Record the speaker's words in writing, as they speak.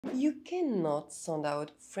You cannot sound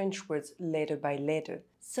out French words letter by letter.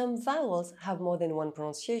 Some vowels have more than one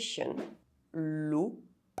pronunciation. L'eau,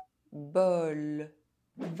 bol.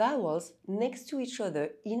 Vowels next to each other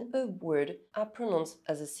in a word are pronounced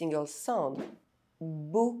as a single sound.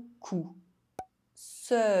 Beaucoup,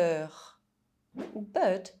 sœur.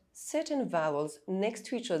 But certain vowels next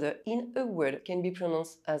to each other in a word can be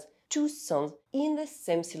pronounced as two sounds in the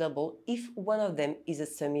same syllable if one of them is a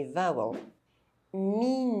semi-vowel.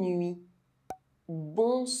 Minuit,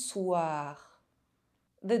 bonsoir.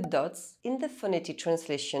 The dots in the phonetic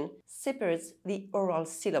translation separates the oral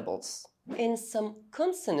syllables. And some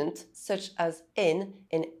consonants, such as N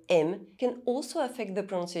and M, can also affect the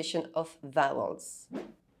pronunciation of vowels.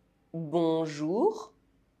 Bonjour,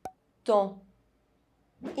 temps.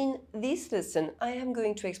 In this lesson, I am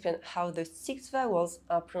going to explain how the 6 vowels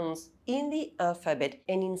are pronounced in the alphabet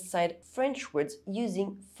and inside French words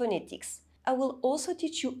using phonetics. I will also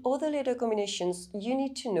teach you all the letter combinations you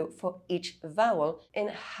need to know for each vowel and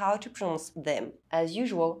how to pronounce them. As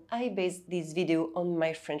usual, I based this video on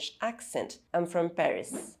my French accent. I'm from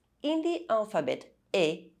Paris. In the alphabet,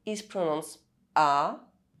 A is pronounced A.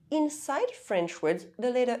 Inside French words, the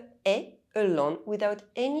letter E alone without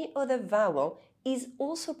any other vowel is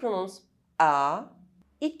also pronounced A.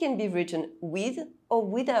 It can be written with or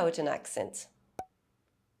without an accent.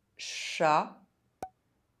 Chat,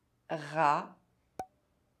 rat,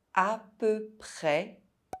 à peu près,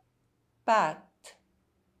 pâte.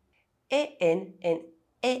 EN and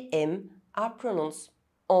EM are pronounced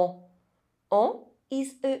en. En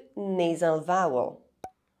is a nasal vowel.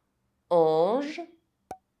 Ange,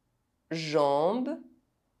 jambe.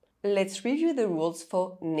 Let's review the rules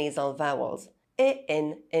for nasal vowels.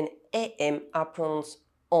 EN and EM are pronounced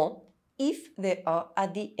en if they are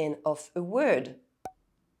at the end of a word.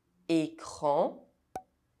 Écran,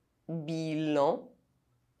 bilan,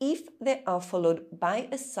 if they are followed by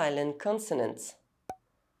a silent consonant.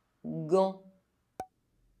 Gant,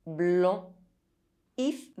 blanc,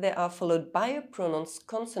 if they are followed by a pronounced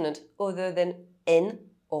consonant other than N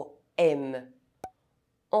or M.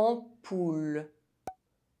 Ampoule,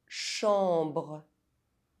 chambre.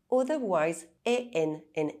 Otherwise, EN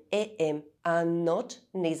and EM are not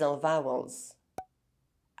nasal vowels.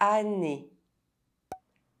 Année,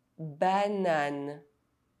 banane,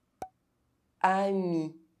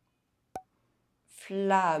 ami,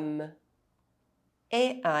 flamme.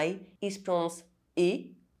 AI is pronounced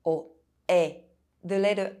E or E. The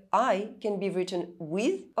letter I can be written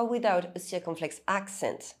with or without a circumflex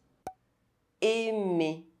accent.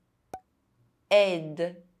 Aimer,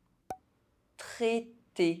 aide,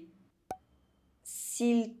 traiter,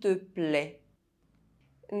 s'il te plaît.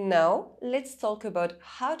 Now, let's talk about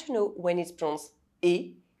how to know when it's pronounced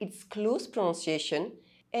E, its close pronunciation,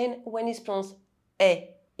 and when it's pronounced E,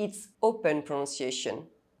 its open pronunciation.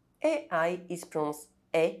 AI is pronounced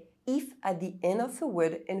E if at the end of a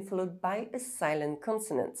word and followed by a silent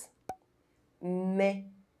consonant. Mais,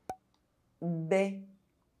 be.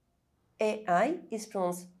 AI is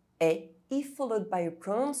pronounced E if followed by a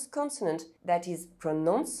pronounced consonant that is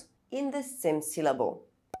pronounced in the same syllable.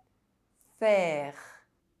 Faire,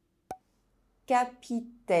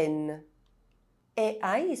 capitaine.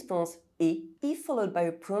 AI is pronounced E if followed by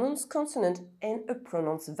a pronounced consonant and a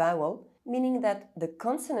pronounced vowel, meaning that the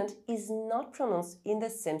consonant is not pronounced in the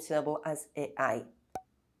same syllable as AI.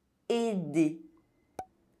 Aider,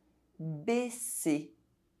 baisser.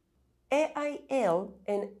 AIL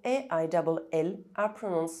and AILL are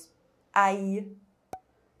pronounced aille,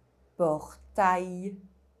 portail,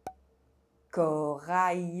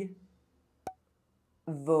 corail,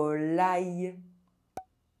 volaille,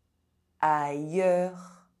 ailleurs.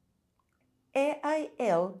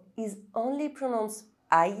 AIL is only pronounced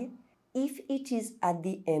I if it is at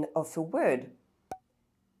the end of a word.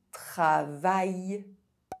 Travail,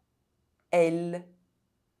 elle.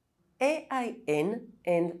 AIN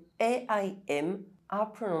and AIM are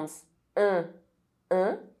pronounced un.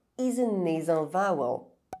 Un is a nasal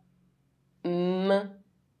vowel. M,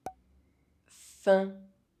 fin.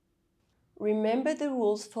 Remember the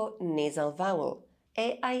rules for nasal vowel.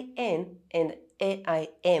 AIN and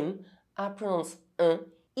AIM are pronounced un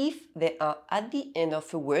if they are at the end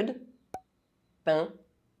of a word. Pain,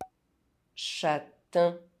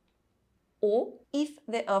 châtain. Or if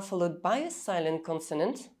they are followed by a silent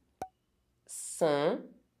consonant. Saint,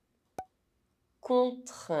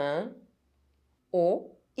 contraint.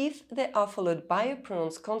 Or if they are followed by a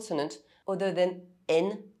pronounced consonant other than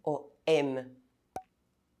N or M.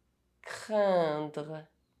 Craindre,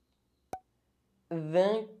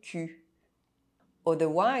 vaincu.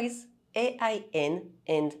 Otherwise, AIN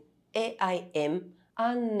and AIM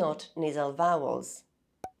are not nasal vowels.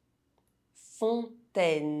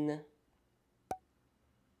 Fontaine,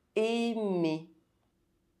 aimer.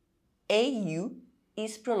 AU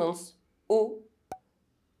is pronounced O,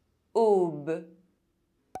 aube.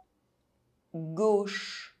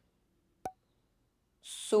 Gauche,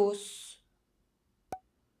 sauce,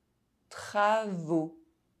 travaux.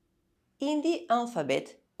 In the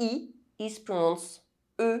alphabet, I is pronounced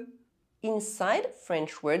E. Inside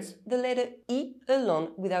French words, the letter I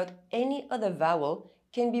alone without any other vowel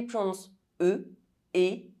can be pronounced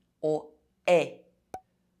E, or E.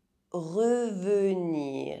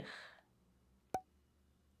 Revenir.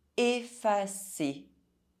 Effacer.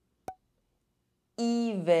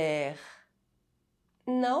 Hiver.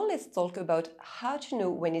 Now let's talk about how to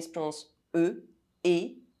know when it's pronounced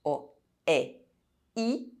E, or E.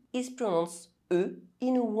 I is pronounced E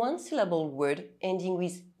in a one-syllable word ending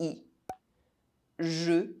with I.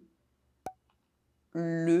 Je,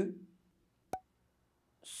 le,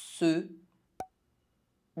 ce,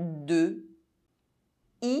 de.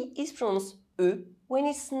 I is pronounced E when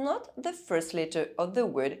it's not the first letter of the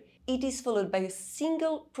word, it is followed by a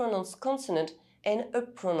single pronounced consonant and a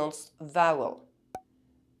pronounced vowel.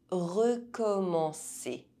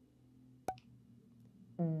 Recommencer.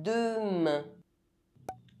 Demain.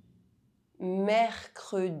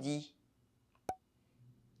 Mercredi.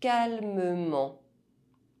 Calmement.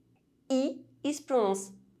 I is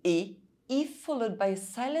pronounced E if followed by a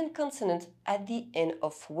silent consonant at the end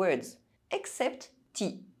of words, except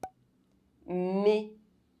T. Mais.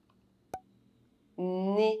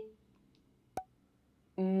 Nez.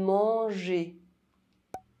 Manger.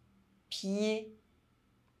 Pied.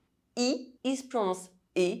 I is pronounced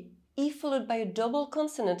E if followed by a double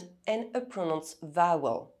consonant and a pronounced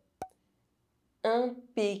vowel.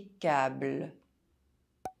 Impeccable.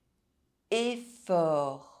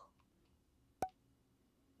 Effort.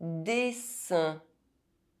 Dessin.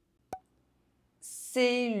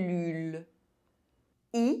 Cellule.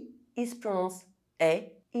 I is pronounced E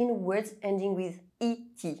in words ending with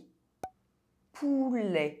it.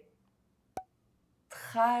 Poulet.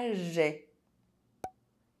 Trajet.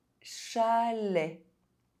 Chalet.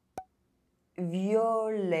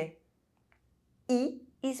 Violet. I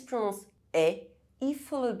is pronounced E if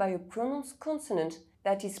followed by a pronounced consonant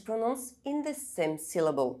that is pronounced in the same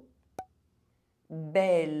syllable.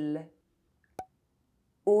 Belle.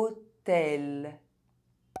 Hôtel.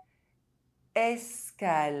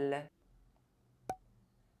 Escale.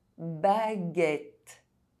 Baguette.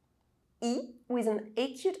 I with an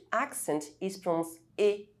acute accent is pronounced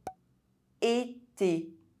E.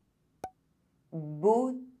 Été.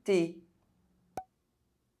 Beauté.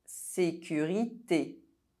 Sécurité.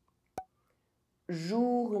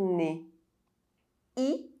 Journée.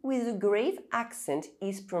 I with a grave accent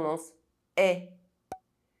is pronounced E.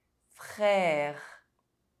 Frère.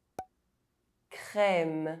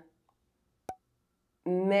 Crème.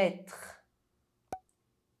 Maître.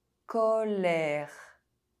 Colère.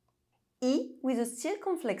 I with a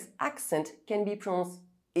circumflex accent can be pronounced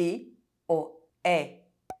E or E.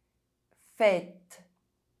 Fête.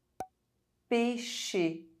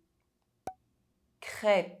 Péché.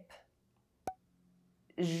 Crêpe.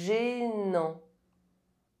 Gênant.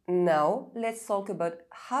 Now let's talk about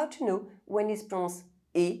how to know when it's pronounced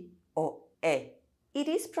E or E. It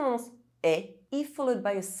is pronounced E if followed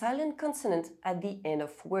by a silent consonant at the end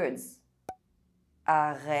of words.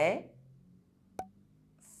 Arrêt.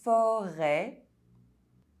 Forêt.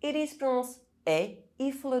 It is pronounced E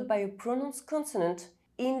if followed by a pronounced consonant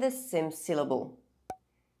in the same syllable.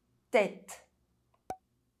 Tête.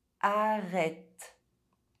 Arrête.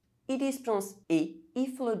 It is pronounced E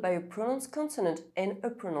if followed by a pronounced consonant and a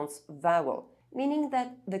pronounced vowel, meaning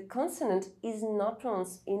that the consonant is not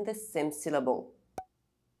pronounced in the same syllable.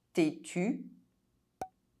 Têtu.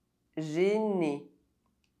 Gêné.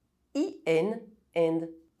 IN and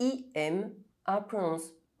IM are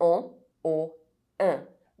pronounced on or un.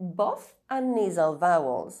 Both are nasal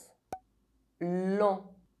vowels. Long.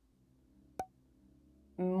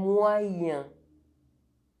 Moyen.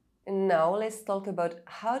 Now let's talk about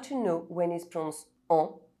how to know when it's pronounced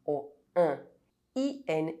on or un.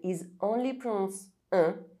 IN is only pronounced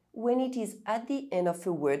un when it is at the end of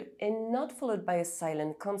a word and not followed by a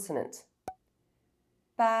silent consonant.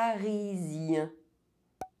 Parisien.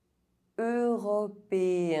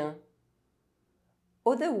 Européen.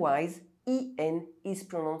 Otherwise, IN is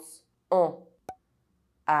pronounced en.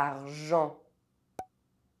 Argent.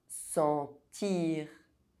 Sentir.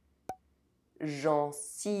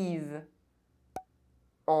 Gencive.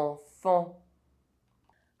 Enfant.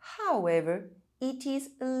 However, it is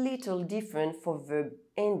a little different for verb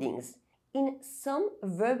endings. In some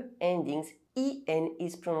verb endings, en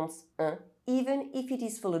is pronounced un, even if it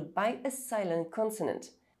is followed by a silent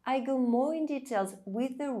consonant. I go more in details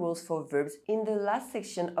with the rules for verbs in the last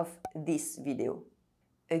section of this video.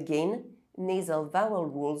 Again, nasal vowel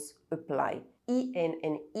rules apply. En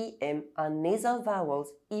and em are nasal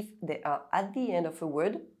vowels if they are at the end of a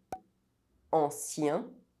word, ancien,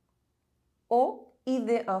 or if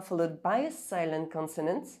they are followed by a silent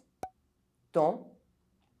consonant, temps,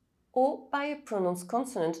 or by a pronounced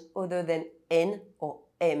consonant other than n or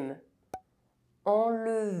m,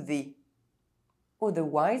 enlevé.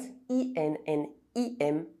 Otherwise, en and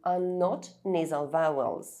em are not nasal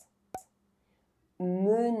vowels.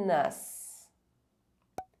 Menace,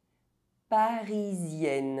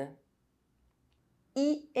 parisienne.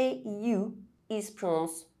 IAU is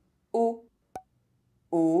pronounced o,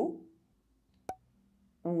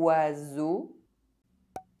 oiseau,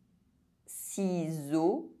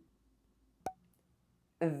 ciseau,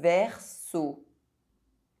 verso.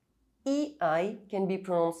 EI can be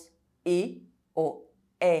pronounced e or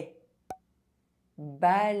e.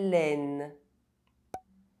 Baleine,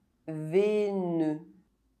 veineux.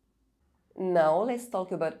 Now let's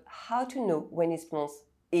talk about how to know when it's pronounced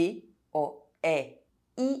e or e.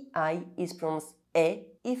 EI is pronounced e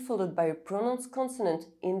if followed by a pronounced consonant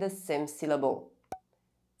in the same syllable.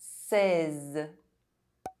 16,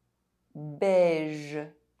 beige.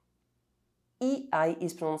 EI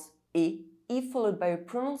is pronounced e if followed by a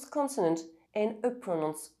pronounced consonant and a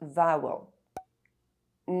pronounced vowel.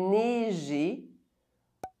 Neiger,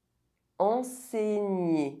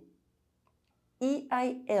 enseigner.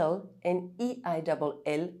 EIL and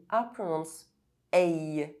EILL are pronounced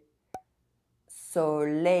ei.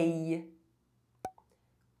 Soleil,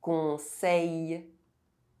 conseil,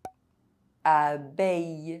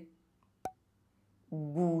 abeille,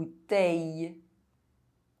 bouteille.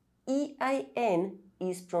 EIN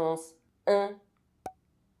is pronounced un,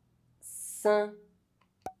 saint,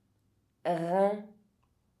 rein,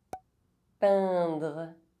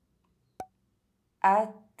 peindre,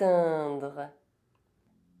 atteindre.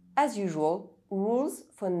 As usual, rules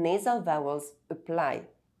for nasal vowels apply.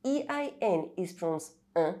 EIN is pronounced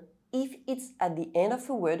un if it's at the end of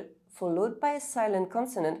a word followed by a silent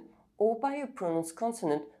consonant or by a pronounced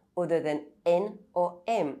consonant other than n or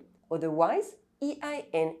m. Otherwise,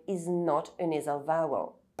 EIN is not a nasal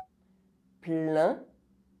vowel. Plein,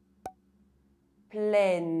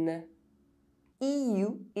 pleine.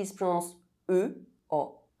 EU is pronounced e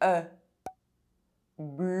or e.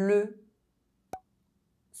 Bleu,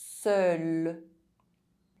 seul.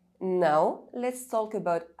 Now, let's talk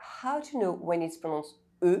about how to know when it's pronounced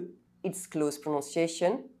e, its close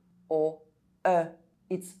pronunciation, or e,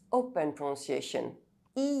 its open pronunciation.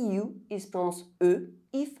 EU is pronounced e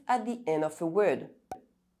if at the end of a word.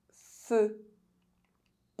 Feu.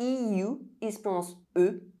 EU is pronounced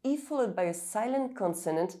e if followed by a silent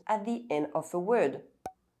consonant at the end of a word.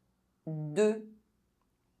 De.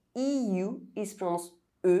 EU is pronounced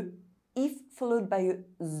e if followed by a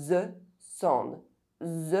z sound.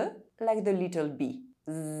 Z like the little b.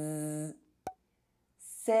 Z.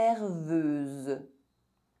 Serveuse.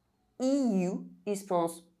 EU is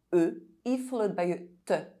pronounced e if followed by a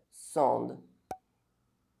t sound.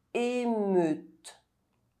 Émeute.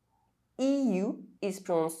 EU is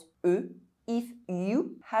pronounced e if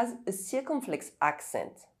U has a circumflex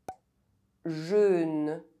accent.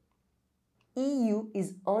 Jeune. EU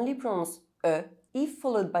is only pronounced e if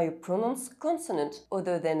followed by a pronounced consonant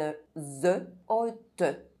other than a z or a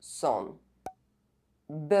t sound.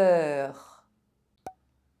 Beurre,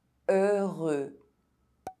 heureux,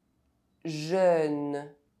 jeune,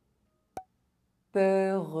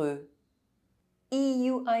 peureux.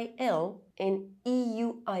 EUIL and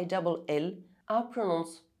EUILL are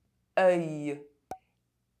pronounced œil,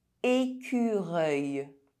 écureuil,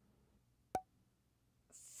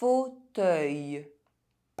 fauteuil,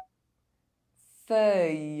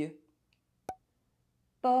 feuille,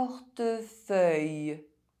 portefeuille.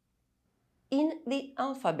 In the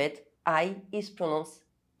alphabet, I is pronounced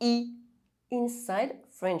I. Inside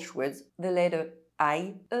French words, the letter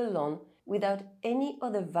I alone, without any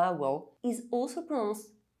other vowel, is also pronounced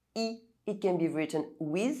I. It can be written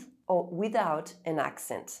with or without an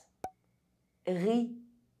accent. Riz,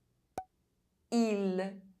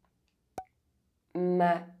 il,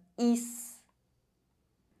 maïs.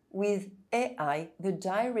 With AI, the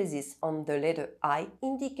diaresis on the letter I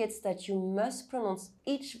indicates that you must pronounce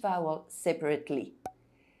each vowel separately.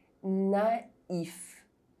 Naïf,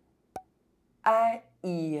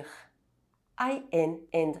 haïr. IN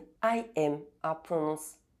and IM are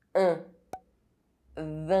pronounced un,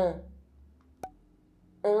 vin,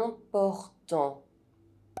 important,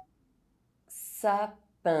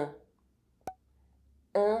 sapin,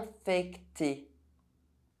 infecté.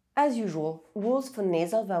 As usual, rules for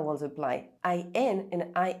nasal vowels apply. IN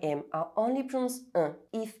and IM are only pronounced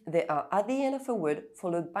if they are at the end of a word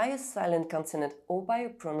followed by a silent consonant or by a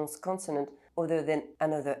pronounced consonant other than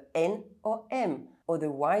another N or M.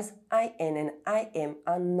 Otherwise, IN and IM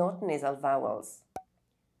are not nasal vowels.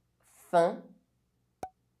 Fin,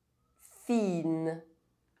 fine.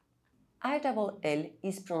 ILL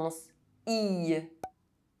is pronounced I,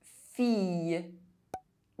 fille,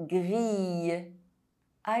 grille.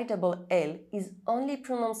 ILL is only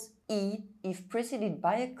pronounced I if preceded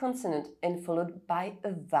by a consonant and followed by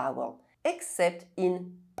a vowel, except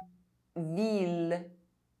in ville,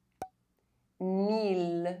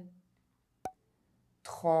 mille,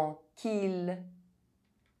 tranquille,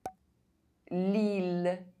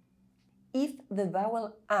 Lille. If the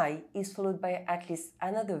vowel I is followed by at least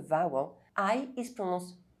another vowel, I is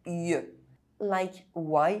pronounced Y, like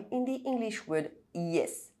Y in the English word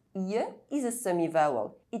yes. Y is a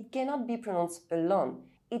semi-vowel. It cannot be pronounced alone.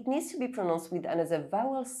 It needs to be pronounced with another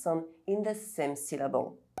vowel sound in the same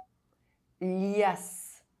syllable.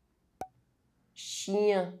 Liasse,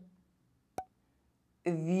 chien,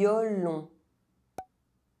 violon,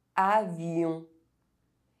 avion.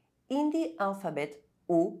 In the alphabet,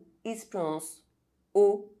 O is pronounced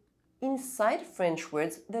O. Inside French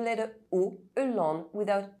words, the letter O alone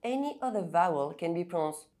without any other vowel can be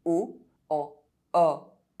pronounced O or O.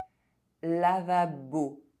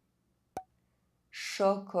 Lavabo,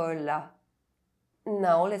 chocolat.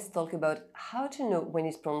 Now let's talk about how to know when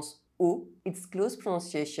it's pronounced O, its closed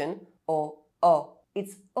pronunciation, or O,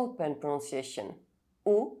 its open pronunciation.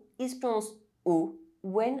 O is pronounced O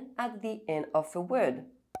when at the end of a word.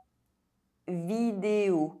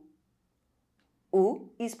 Vidéo. O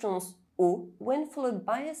is pronounced O when followed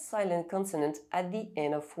by a silent consonant at the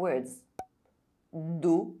end of words.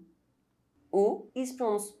 Do. O is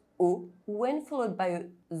pronounced O when followed by a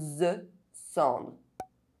Z sound.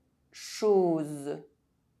 Chose.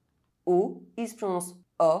 O is pronounced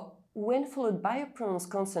O when followed by a pronounced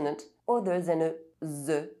consonant other than a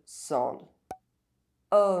Z sound.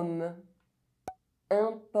 Homme.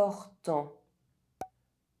 Important.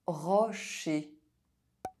 Rocher.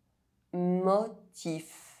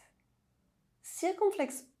 Motif.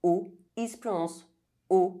 Circumflex O is pronounced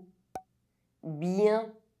O.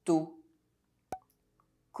 Bientôt.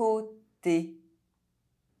 Côté.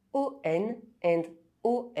 ON and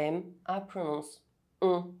OM are pronounced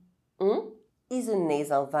on. On is a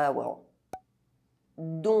nasal vowel.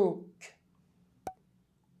 Donc.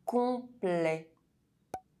 Complet.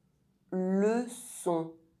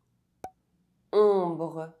 Leçon.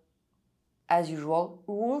 Ombre. As usual,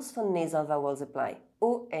 rules for nasal vowels apply.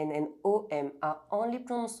 ON and OM are only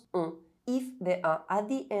pronounced on if they are at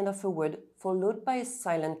the end of a word followed by a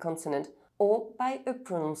silent consonant or by a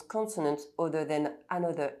pronounced consonant other than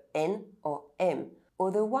another N or M.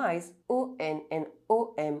 Otherwise, ON and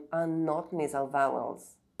OM are not nasal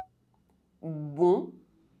vowels. Bon,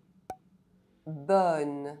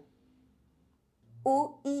 bonne.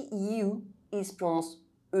 OEU is pronounced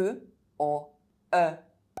E or E.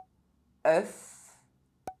 Œuf,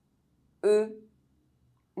 E.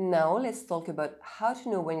 Now let's talk about how to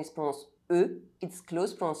know when it's pronounced E, its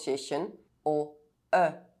closed pronunciation, or E,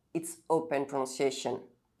 its open pronunciation.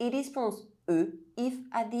 It is pronounced E if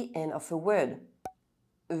at the end of a word.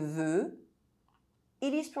 Veux.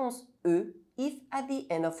 It is pronounced E if at the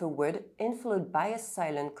end of a word and followed by a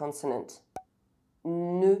silent consonant.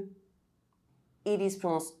 Ne. It is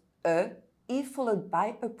pronounced E if followed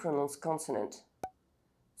by a pronounced consonant.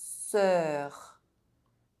 Sœur.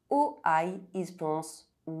 OI is pronounced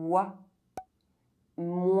oie.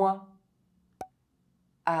 Moi.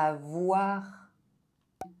 Avoir.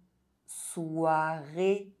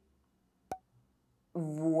 Soirée.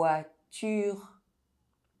 Voiture.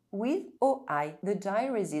 With OI, the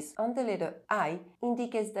diaeresis on the letter I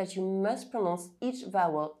indicates that you must pronounce each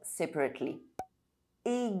vowel separately.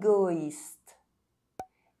 Égoïste.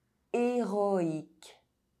 Héroïque.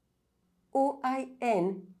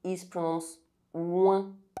 OIN is pronounced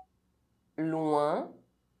oin, loin,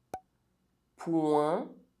 point,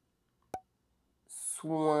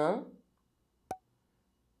 soin,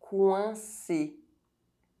 coincé.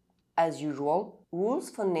 As usual, rules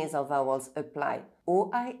for nasal vowels apply.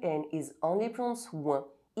 OIN is only pronounced oin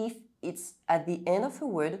if it's at the end of a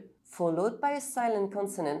word followed by a silent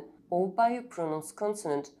consonant or by a pronounced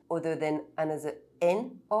consonant other than another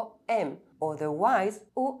N or M. Otherwise,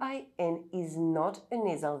 OIN is not a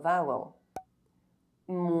nasal vowel.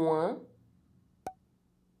 Moins,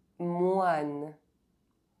 moine.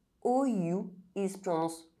 OU is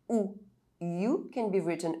pronounced OU. U can be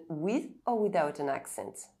written with or without an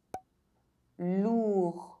accent.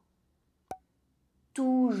 Lourd,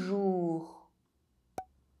 toujours,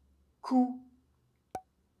 coup,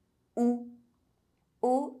 ou.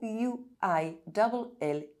 OUI-double-L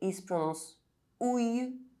is pronounced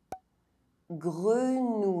ouille,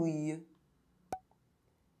 grenouille,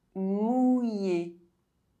 mouillé,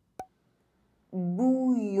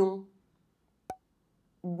 bouillon,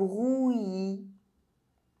 brouillis.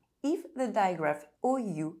 If the digraph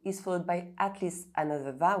OU is followed by at least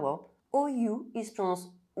another vowel, OU is pronounced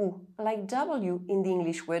OU, like W in the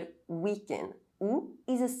English word weekend. OU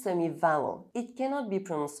is a semi-vowel. It cannot be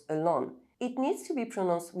pronounced alone. It needs to be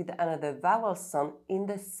pronounced with another vowel sound in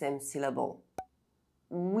the same syllable.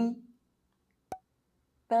 Oui,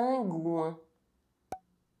 pingouin,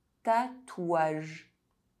 tatouage,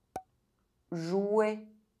 jouet.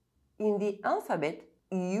 In the alphabet,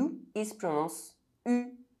 U is pronounced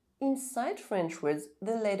U. Inside French words,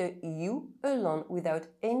 the letter U alone without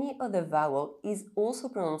any other vowel is also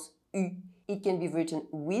pronounced U. It can be written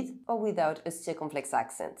with or without a circumflex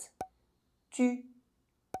accent. Tu,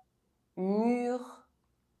 mur,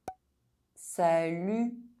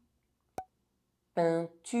 salut,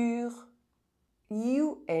 peinture.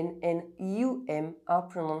 UN and UM are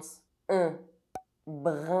pronounced un,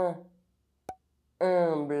 brun,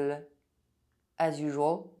 humble. As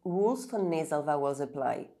usual, rules for nasal vowels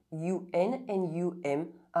apply. UN and UM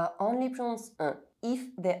are only pronounced un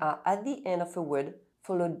if they are at the end of a word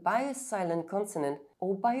followed by a silent consonant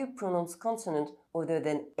or by a pronounced consonant other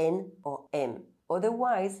than N or M.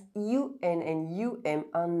 Otherwise, UN and UM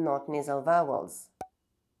are not nasal vowels.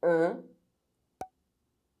 Un,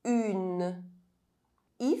 une.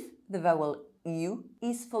 If the vowel U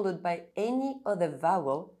is followed by any other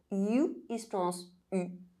vowel, U is pronounced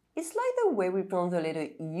U. It's like the way we pronounce the letter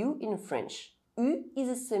U in French. U is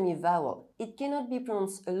a semi-vowel. It cannot be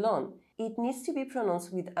pronounced alone. It needs to be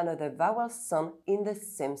pronounced with another vowel sound in the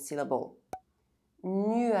same syllable.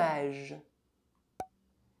 Nuage,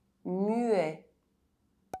 muet,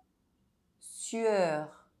 sueur,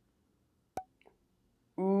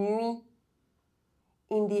 nuit.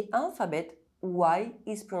 In the alphabet, Y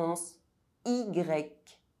is pronounced Y.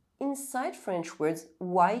 Inside French words,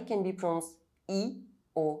 Y can be pronounced I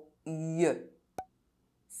or Y.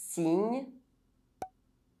 Cygne,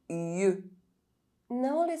 Y.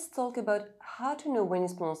 Now let's talk about how to know when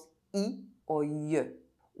it's pronounced I or Y.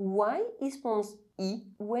 Y is pronounced I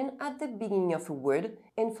when at the beginning of a word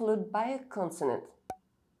and followed by a consonant.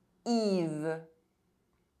 Yves.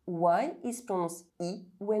 Y is pronounced I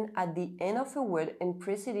when at the end of a word and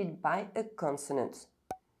preceded by a consonant.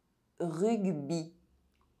 Rugby.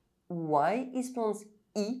 Y is pronounced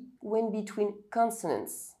I when between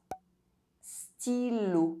consonants.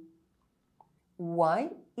 Stylo. Y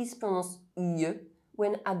is pronounced Y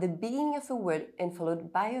when at the beginning of a word and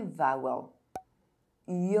followed by a vowel.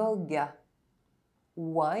 Yoga.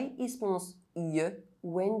 Y is pronounced Y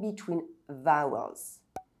when between vowels.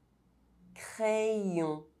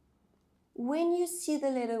 Crayon. When you see the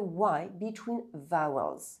letter Y between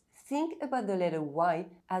vowels, think about the letter Y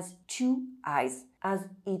as two eyes, as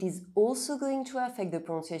it is also going to affect the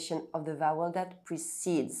pronunciation of the vowel that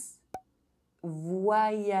precedes.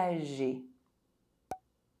 Voyager,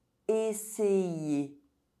 essayer,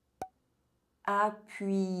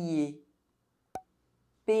 appuyer,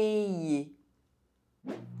 payer.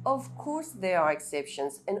 Of course, there are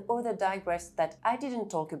exceptions and other digraphs that I didn't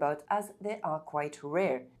talk about as they are quite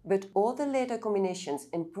rare. But all the letter combinations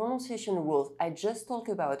and pronunciation rules I just talked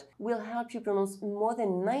about will help you pronounce more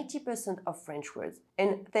than 90% of French words.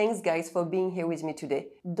 And thanks guys for being here with me today.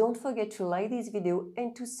 Don't forget to like this video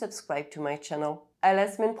and to subscribe to my channel. À la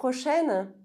semaine prochaine!